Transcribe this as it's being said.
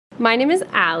My name is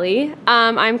Ali.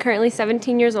 I'm currently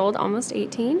 17 years old, almost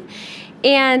 18,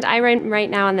 and I run right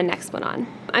now on the Nexplanon.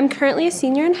 I'm currently a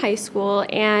senior in high school,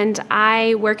 and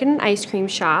I work in an ice cream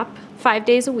shop 5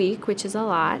 days a week, which is a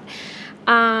lot.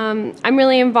 I'm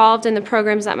really involved in the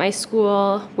programs at my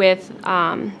school with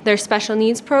their special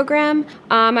needs program.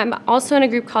 I'm also in a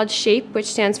group called SHAPE, which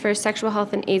stands for Sexual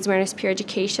Health and AIDS Awareness Peer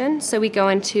Education. So we go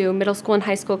into middle school and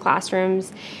high school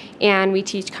classrooms and we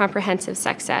teach comprehensive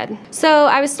sex ed. So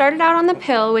I was started out on the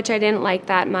pill, which I didn't like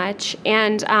that much,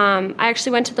 and I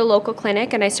actually went to the local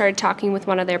clinic and I started talking with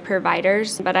one of their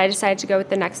providers, but I decided to go with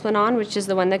the Nexplanon, which is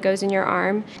the one that goes in your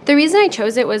arm. The reason I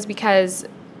chose it was because,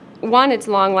 one, it's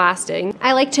long lasting.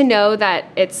 I like to know that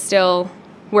it's still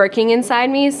working inside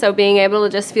me, so being able to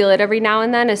just feel it every now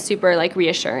and then is super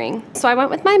reassuring. So I went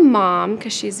with my mom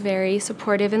because she's very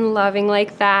supportive and loving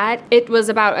like that. It was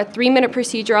about a 3-minute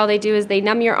procedure. All they do is they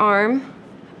numb your arm.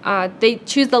 They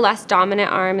choose the less dominant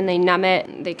arm and they numb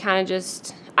it. They kind of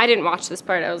just, I didn't watch this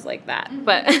part, I was like that,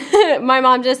 but my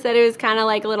mom just said it was kind of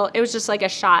like it was just like a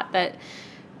shot that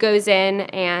goes in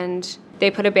and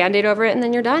they put a Band-Aid over it and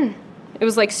then you're done. It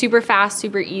was like super fast,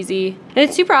 super easy. And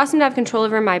it's super awesome to have control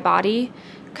over my body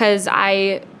because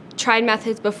I tried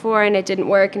methods before and it didn't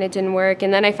work and it didn't work.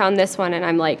 And then I found this one and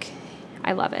I'm like,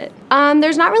 I love it.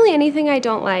 There's not really anything I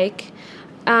don't like.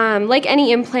 Like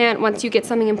any implant, once you get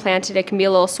something implanted, it can be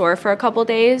a little sore for a couple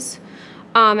days.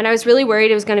 And I was really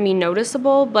worried it was gonna be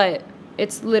noticeable, but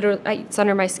it's literally, it's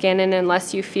under my skin, and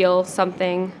unless you feel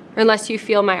something, or unless you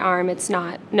feel my arm, it's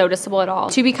not noticeable at all.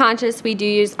 To be conscious, I do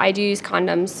use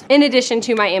condoms in addition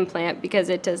to my implant because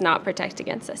it does not protect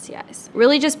against STIs.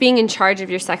 Really just being in charge of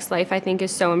your sex life, I think,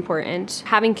 is so important.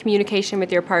 Having communication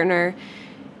with your partner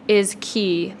is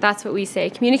key. That's what we say.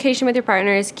 Communication with your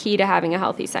partner is key to having a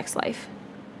healthy sex life.